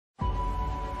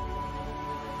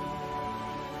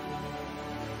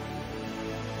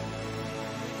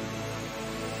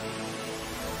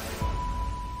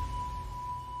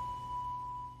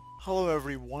Hello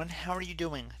everyone, how are you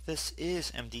doing? This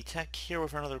is MD Tech here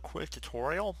with another quick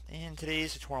tutorial. In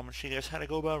today's tutorial I'm going to show you guys how to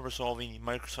go about resolving the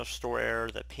Microsoft Store error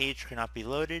that page cannot be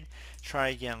loaded. Try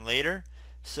again later.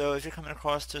 So if you're coming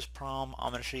across this problem,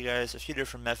 I'm going to show you guys a few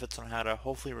different methods on how to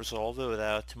hopefully resolve it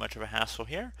without too much of a hassle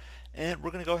here. And we're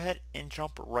going to go ahead and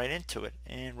jump right into it.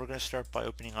 And we're going to start by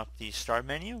opening up the Start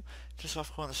menu. Just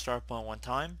left click on the Start button one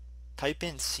time. Type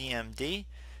in CMD.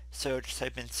 So just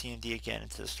type in CMD again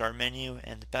into the Start menu,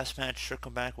 and the best match should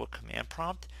come back with command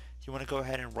prompt. You want to go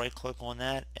ahead and right click on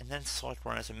that and then select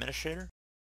Run as Administrator.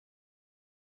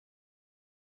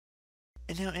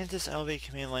 And now in this Elevate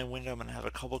command line window, I'm going to have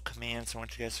a couple commands I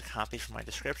want you guys to copy from my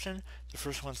description. The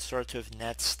first one starts with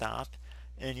net stop,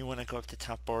 and you want to go up to the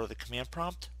top bar of the command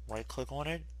prompt, right click on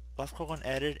it, left click on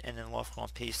edit, and then left click on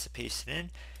paste to paste it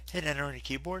in. Hit enter on your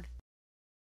keyboard.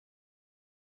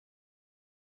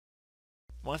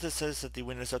 Once it says that the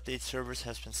Windows Update service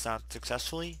has been stopped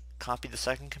successfully, copy the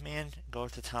second command, go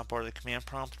to the top bar of the command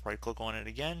prompt, right click on it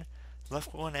again,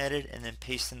 left click on edit, and then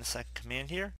paste in the second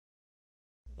command here.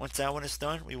 Once that one is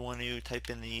done, we want to type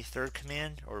in the third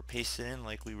command or paste it in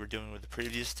like we were doing with the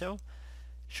previous two.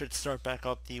 Should start back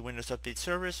up the Windows Update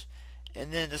service,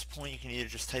 and then at this point you can either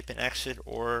just type in exit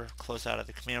or close out of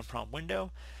the command prompt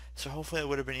window. So hopefully I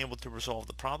would have been able to resolve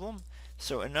the problem.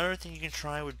 So another thing you can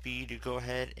try would be to go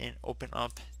ahead and open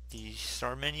up the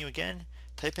Start menu again,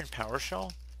 type in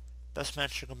PowerShell. Best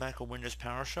match should come back with Windows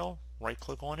PowerShell, right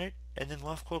click on it, and then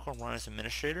left click on Run as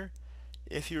Administrator.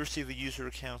 If you receive a user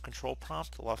account control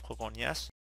prompt, left click on Yes.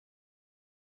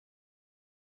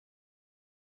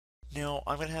 Now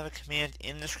I'm going to have a command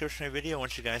in the description of the video. I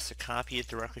want you guys to copy it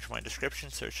directly from my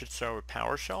description, so it should start with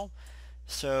PowerShell.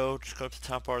 So just go up to the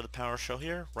top bar of the PowerShell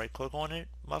here, right click on it,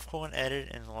 left click on edit,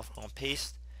 and then left click on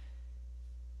paste.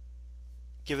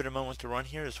 Give it a moment to run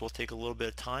here. This will take a little bit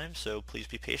of time, so please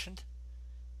be patient.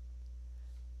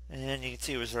 And you can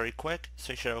see it was very quick,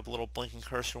 so you should have a little blinking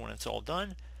cursor when it's all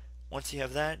done. Once you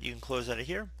have that, you can close out of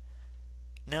here.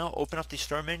 Now open up the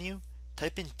Start menu,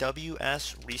 type in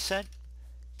WS Reset.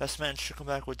 Best match should come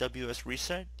back with WS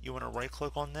Reset. You want to right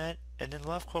click on that, and then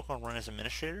left click on Run as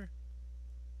Administrator.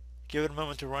 Give it a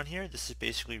moment to run here. This is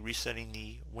basically resetting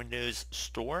the Windows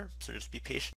Store, so just be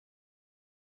patient.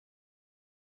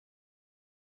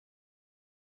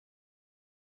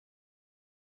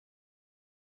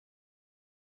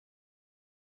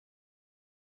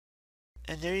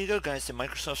 And there you go guys, the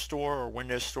Microsoft Store or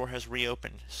Windows Store has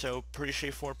reopened. So pretty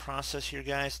straightforward process here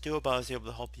guys. Do hope I was able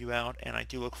to help you out, and I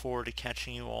do look forward to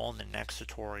catching you all in the next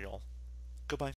tutorial. Goodbye.